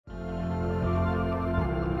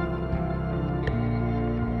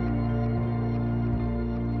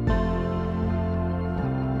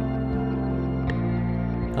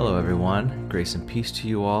Hello, everyone. Grace and peace to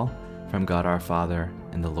you all from God our Father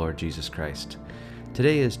and the Lord Jesus Christ.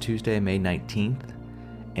 Today is Tuesday, May 19th,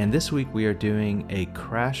 and this week we are doing a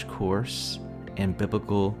crash course in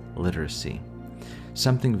biblical literacy,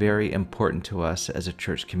 something very important to us as a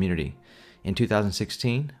church community. In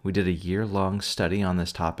 2016, we did a year-long study on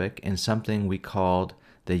this topic in something we called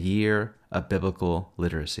the Year of Biblical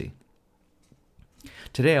Literacy.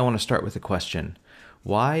 Today I want to start with a question.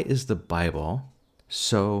 Why is the Bible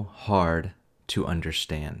so hard to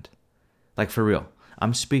understand? Like, for real,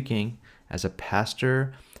 I'm speaking as a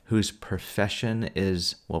pastor whose profession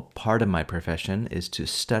is, part of my profession is to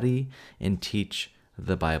study and teach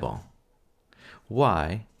the Bible.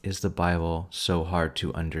 Why is the Bible so hard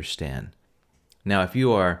to understand? Now, if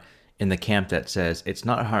you are in the camp that says it's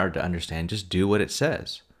not hard to understand, just do what it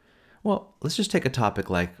says. Well, let's just take a topic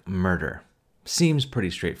like murder. Seems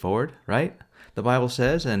pretty straightforward, right? The Bible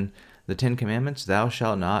says in the Ten Commandments, thou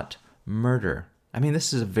shalt not murder. I mean,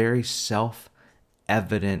 this is a very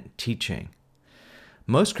self-evident teaching.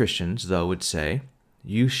 Most Christians, though, would say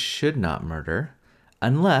you should not murder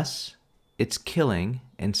unless it's killing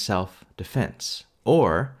in self-defense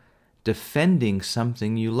or defending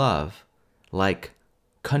something you love, like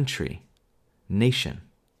country, nation.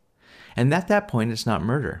 And at that point, it's not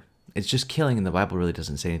murder. It's just killing, and the Bible really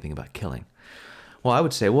doesn't say anything about killing. Well, I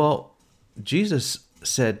would say, Jesus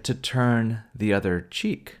said to turn the other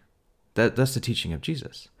cheek. That's the teaching of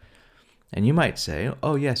Jesus. And you might say,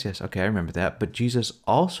 oh, yes, okay, I remember that. But Jesus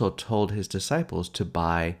also told his disciples to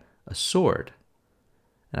buy a sword.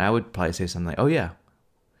 And I would probably say something like, oh, yeah.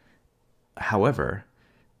 However,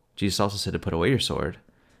 Jesus also said to put away your sword,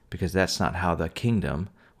 because that's not how the kingdom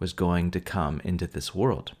was going to come into this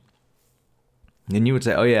world. And you would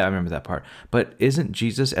say, oh, yeah, I remember that part. But isn't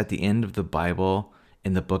Jesus at the end of the Bible,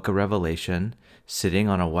 in the book of Revelation, sitting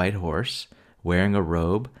on a white horse, wearing a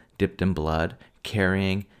robe dipped in blood,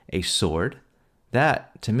 carrying a sword?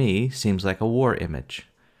 That, to me, seems like a war image.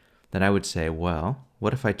 Then I would say, well,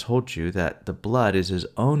 what if I told you that the blood is his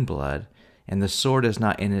own blood, and the sword is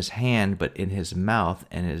not in his hand, but in his mouth,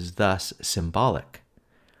 and is thus symbolic?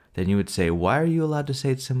 Then you would say, why are you allowed to say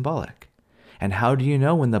it's symbolic? And how do you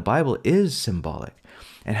know when the Bible is symbolic?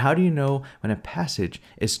 And how do you know when a passage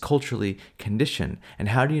is culturally conditioned? And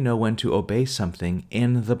how do you know when to obey something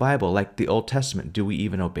in the Bible, like the Old Testament? Do we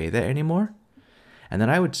even obey that anymore? And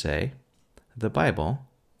then I would say, the Bible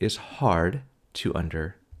is hard to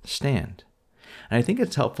understand. And I think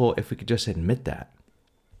it's helpful if we could just admit that.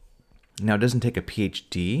 Now, it doesn't take a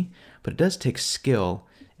PhD, but it does take skill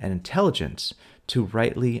and intelligence to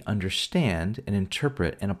rightly understand and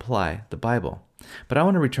interpret and apply the Bible. But I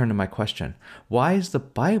want to return to my question. Why is the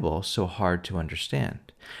Bible so hard to understand?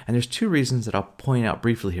 And there's two reasons that I'll point out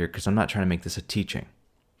briefly here, because I'm not trying to make this a teaching.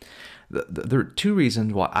 There are two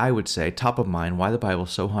reasons why I would say, top of mind, why the Bible is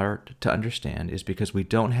so hard to understand is because we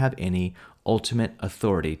don't have any ultimate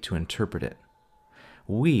authority to interpret it.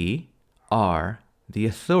 We are the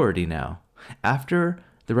authority now. After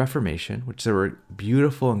the Reformation, which there were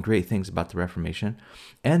beautiful and great things about the Reformation,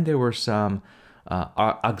 and there were some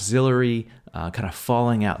auxiliary kind of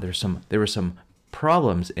falling out. There were some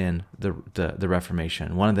problems in the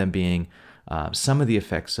Reformation. One of them being some of the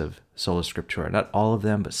effects of sola scriptura, not all of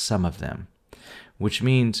them, but some of them, which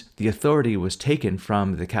means the authority was taken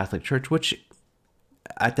from the Catholic Church, which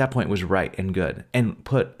at that point was right and good, and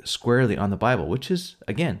put squarely on the Bible, which is,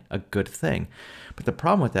 again, a good thing. But the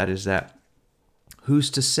problem with that is that who's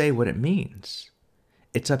to say what it means?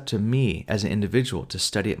 It's up to me as an individual to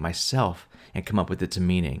study it myself and come up with its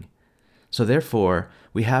meaning. So therefore,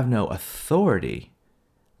 we have no authority.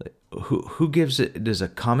 Who gives it? Does a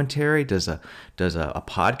commentary? Does a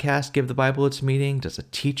podcast give the Bible its meaning? Does a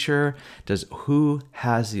teacher? Who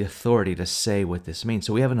has the authority to say what this means?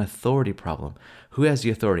 So we have an authority problem. Who has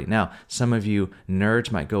the authority? Now, some of you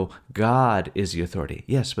nerds might go, God is the authority.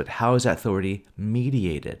 Yes, but how is that authority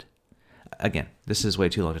mediated? Again, this is way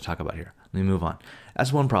too long to talk about here. Let me move on.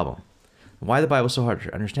 That's one problem. Why the Bible is so hard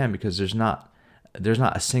to understand? Because there's not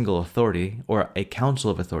a single authority or a council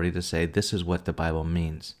of authority to say this is what the Bible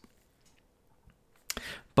means.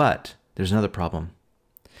 But there's another problem.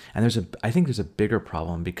 And I think there's a bigger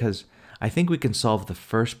problem, because I think we can solve the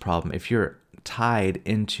first problem. If you're tied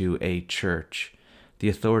into a church, the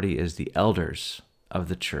authority is the elders of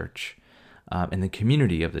the church and the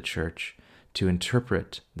community of the church to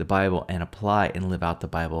interpret the Bible and apply and live out the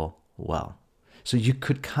Bible well. So you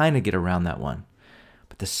could kind of get around that one.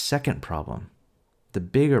 But the second problem, the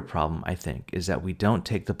bigger problem, I think, is that we don't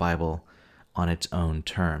take the Bible on its own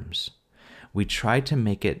terms. We try to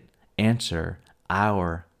make it answer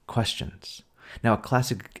our questions. Now, a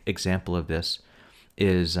classic example of this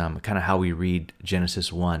is kind of how we read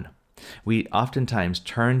Genesis 1. We oftentimes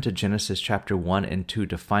turn to Genesis chapter 1 and 2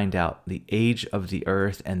 to find out the age of the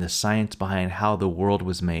earth and the science behind how the world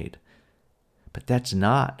was made. But that's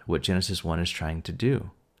not what Genesis 1 is trying to do.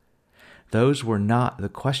 Those were not the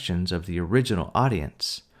questions of the original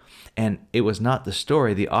audience, and it was not the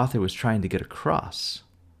story the author was trying to get across.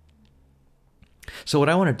 So what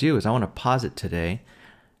I want to do is I want to posit today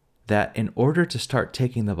that in order to start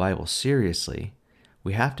taking the Bible seriously,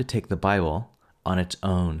 we have to take the Bible on its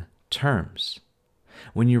own terms.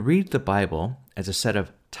 When you read the Bible as a set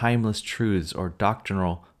of timeless truths or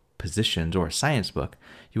doctrinal positions or a science book,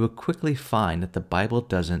 you will quickly find that the Bible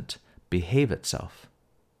doesn't behave itself.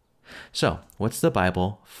 So, what's the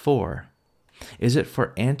Bible for? Is it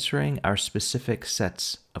for answering our specific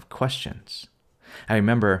sets of questions? I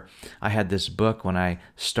remember I had this book when I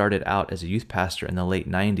started out as a youth pastor in the late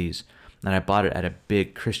 90s, and I bought it at a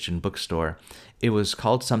big Christian bookstore. It was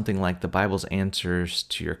called something like The Bible's Answers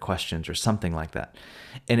to Your Questions or something like that.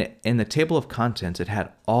 And in the table of contents, it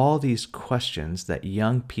had all these questions that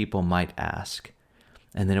young people might ask.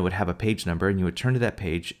 And then it would have a page number, and you would turn to that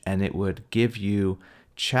page, and it would give you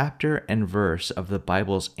chapter and verse of the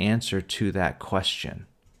Bible's answer to that question.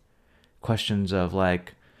 Questions of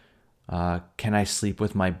like, can I sleep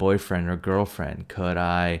with my boyfriend or girlfriend? Could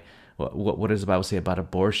I... What does the Bible say about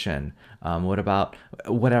abortion? What about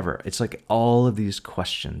whatever? It's like all of these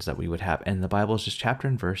questions that we would have. And the Bible is just chapter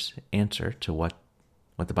and verse answer to what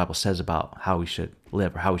the Bible says about how we should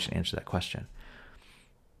live or how we should answer that question.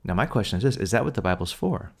 Now, my question is this: is that what the Bible's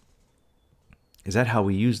for? Is that how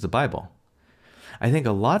we use the Bible? I think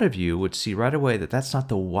a lot of you would see right away that that's not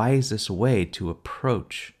the wisest way to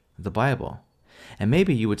approach the Bible. And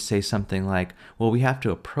maybe you would say something like, well, we have to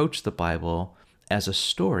approach the Bible as a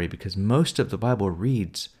story because most of the Bible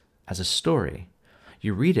reads as a story.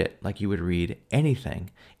 You read it like you would read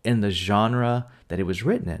anything in the genre that it was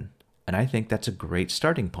written in. And I think that's a great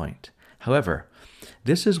starting point. However,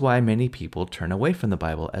 this is why many people turn away from the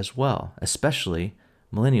Bible as well, especially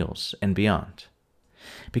millennials and beyond.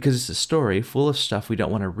 Because it's a story full of stuff we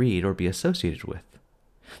don't want to read or be associated with.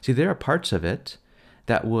 See, there are parts of it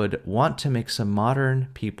that would want to make some modern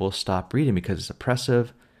people stop reading because it's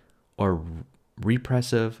oppressive or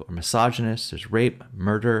repressive or misogynist. There's rape,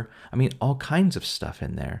 murder, all kinds of stuff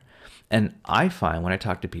in there. And I find when I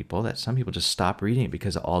talk to people that some people just stop reading it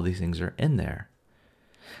because all these things are in there.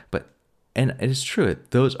 And it is true,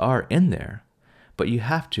 those are in there. But you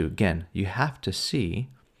have to see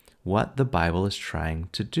what the Bible is trying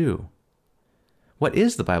to do. What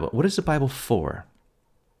is the Bible? What is the Bible for?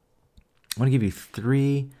 I want to give you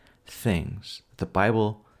 3 things the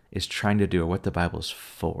Bible is trying to do or what the Bible is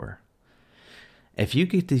for. If you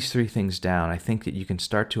get these 3 things down, I think that you can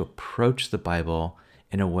start to approach the Bible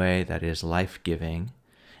in a way that is life-giving,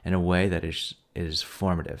 in a way that is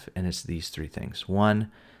formative. And it's these 3 things. 1,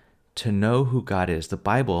 to know who God is. The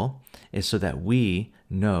Bible is so that we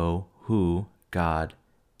know who God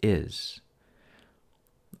is.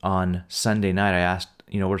 On Sunday night, I asked,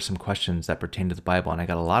 what are some questions that pertain to the Bible? And I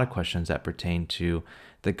got a lot of questions that pertain to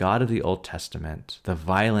the God of the Old Testament, the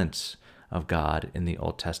violence of God in the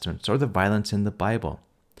Old Testament, or the violence in the Bible.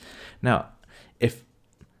 Now, if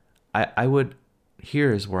I would,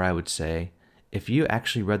 here is where I would say, if you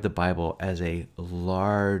actually read the Bible as a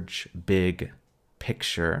large, big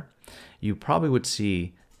picture, you probably would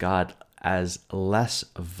see God as less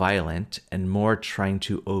violent and more trying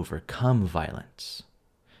to overcome violence.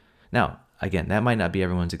 Now, again, that might not be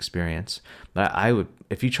everyone's experience, but I would,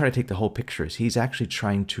 if you try to take the whole picture, he's actually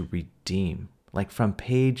trying to redeem. Like from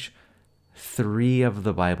page 3 of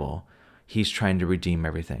the Bible, he's trying to redeem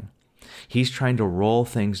everything. He's trying to roll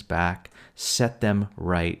things back, set them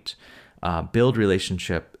right, build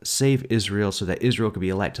relationship, save Israel so that Israel could be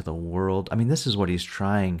a light to the world. This is what he's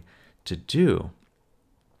trying to do.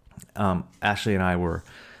 Ashley and I were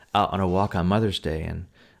out on a walk on Mother's Day, and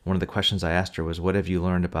one of the questions I asked her was, what have you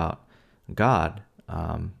learned about God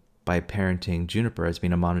by parenting Juniper, as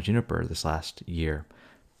being a mom of Juniper this last year?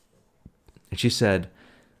 And she said,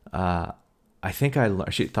 she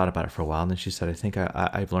thought about it for a while, and then she said, I think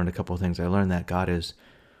I've learned a couple of things. I learned that God is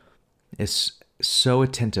so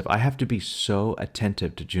attentive. I have to be so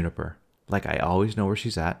attentive to Juniper. Like I always know where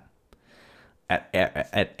she's at.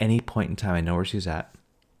 At any point in time, I know where she's at.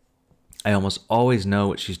 I almost always know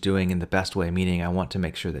what she's doing in the best way, meaning I want to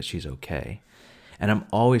make sure that she's okay. And I'm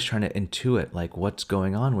always trying to intuit like what's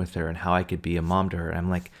going on with her and how I could be a mom to her.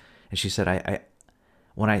 And she said,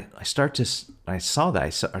 when I saw that,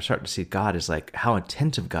 I start to see God as like how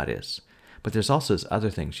attentive God is. But there's also this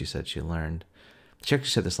other thing she said she learned. She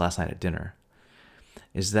actually said this last night at dinner,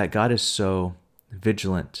 is that God is so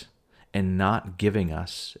vigilant and not giving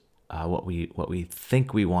us what we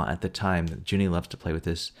think we want at the time. Junie loves to play with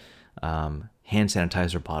this hand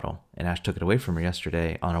sanitizer bottle, and Ash took it away from her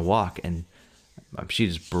yesterday on a walk, and she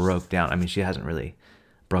just broke down. I mean, she hasn't really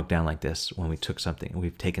broke down like this when we've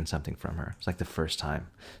taken something from her. It's like the first time.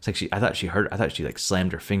 It's like I thought she like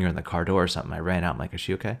slammed her finger in the car door or something. I ran out. I'm like, is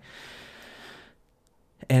she okay?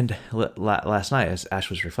 And last night, as Ash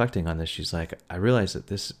was reflecting on this, she's like, I realized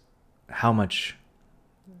that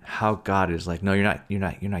how God is like, no, you're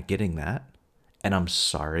not getting that. And I'm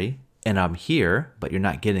sorry. And I'm here, but you're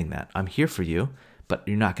not getting that. I'm here for you, but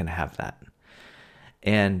you're not going to have that.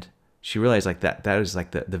 And she realized like that is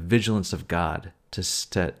like the vigilance of God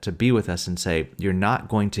to be with us and say, you're not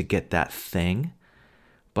going to get that thing,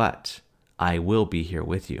 but I will be here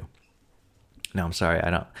with you. No, I'm sorry. I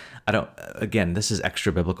don't, again, this is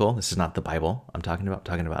extra biblical. This is not the Bible. I'm talking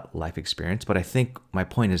about life experience. But I think my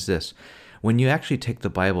point is this: when you actually take the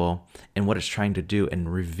Bible and what it's trying to do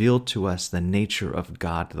and reveal to us the nature of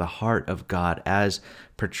God, the heart of God as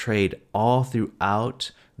portrayed all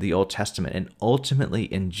throughout the Old Testament, and ultimately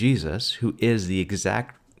in Jesus, who is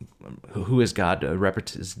God, a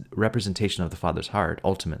representation of the Father's heart,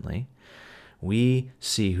 ultimately, we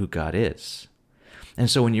see who God is. And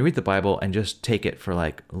so when you read the Bible and just take it for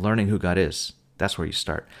like learning who God is, that's where you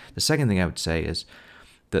start. The second thing I would say is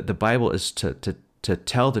that the Bible is to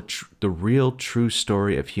tell the real true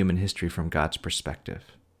story of human history from God's perspective.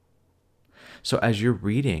 So as you're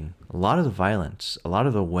reading, a lot of the violence, a lot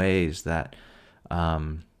of the ways that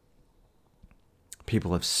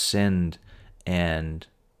people have sinned and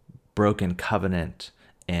broken covenant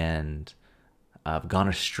and gone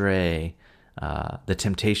astray, the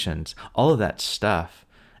temptations, all of that stuff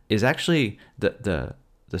is actually the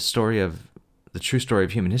story of the true story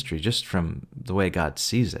of human history, just from the way God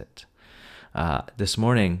sees it. This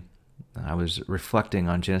morning, I was reflecting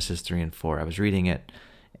on Genesis 3 and 4. I was reading it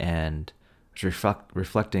and was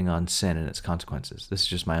reflecting on sin and its consequences. This is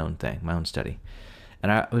just my own thing, my own study.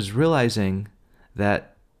 And I was realizing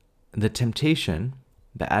that the temptation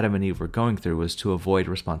that Adam and Eve were going through was to avoid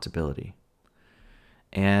responsibility.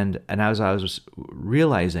 And as I was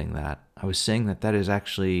realizing that, I was saying that is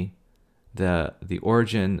actually the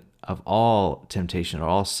origin of all temptation or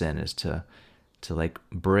all sin, is to like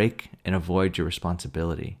break and avoid your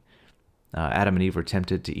responsibility. Adam and Eve were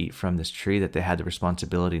tempted to eat from this tree that they had the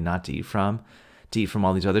responsibility not to eat from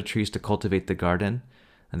all these other trees to cultivate the garden,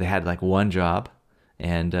 and they had like one job,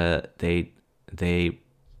 and they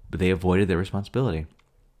avoided their responsibility.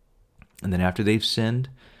 And then after they've sinned,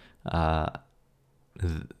 the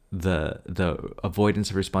avoidance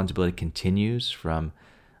of responsibility continues from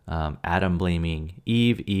Adam blaming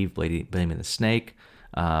Eve blaming the snake,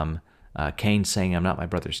 Cain saying, "I'm not my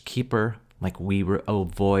brother's keeper." Like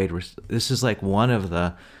this is like one of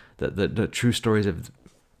the true stories of.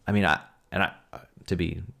 I mean, to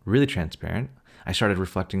be really transparent, I started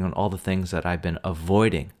reflecting on all the things that I've been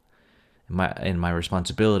avoiding in my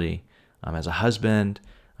responsibility as a husband,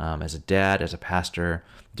 as a dad, as a pastor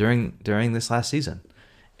during this last season,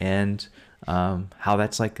 and how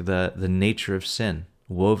that's like the nature of sin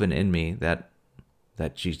woven in me that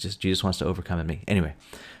Jesus wants to overcome in me. Anyway,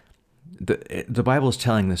 the Bible is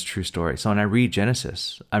telling this true story. So when I read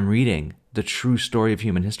Genesis, I'm reading the true story of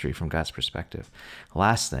human history from God's perspective.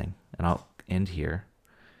 Last thing, and I'll end here.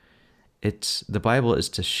 The Bible is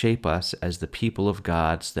to shape us as the people of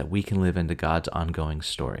God so that we can live into God's ongoing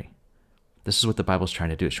story. This is what the Bible is trying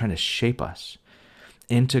to do. It's trying to shape us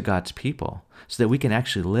into God's people so that we can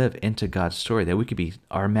actually live into God's story, that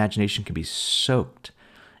our imagination can be soaked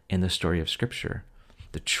in the story of Scripture,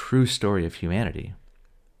 the true story of humanity.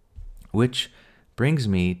 Which brings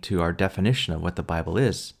me to our definition of what the Bible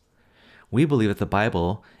is. We believe that the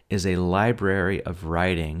Bible is a library of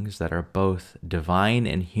writings that are both divine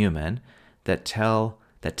and human, that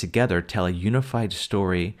together tell a unified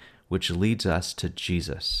story which leads us to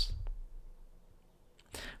Jesus.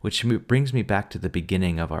 Which brings me back to the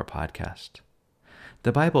beginning of our podcast.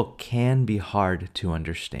 The Bible can be hard to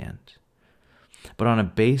understand, but on a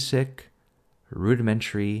basic,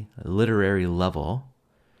 rudimentary, literary level,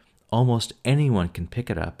 almost anyone can pick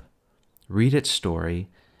it up, read its story,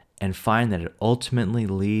 and find that it ultimately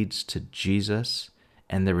leads to Jesus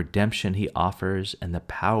and the redemption he offers and the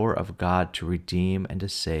power of God to redeem and to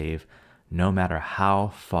save, no matter how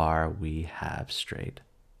far we have strayed.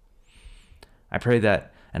 I pray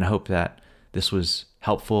that and I hope that this was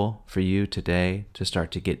helpful for you today to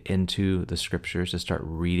start to get into the Scriptures, to start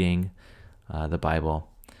reading the Bible.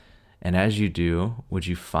 And as you do, would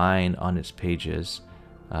you find on its pages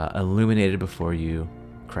illuminated before you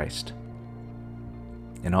Christ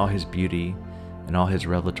in all his beauty and all his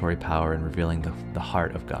revelatory power in revealing the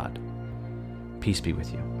heart of God. Peace be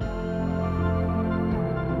with you.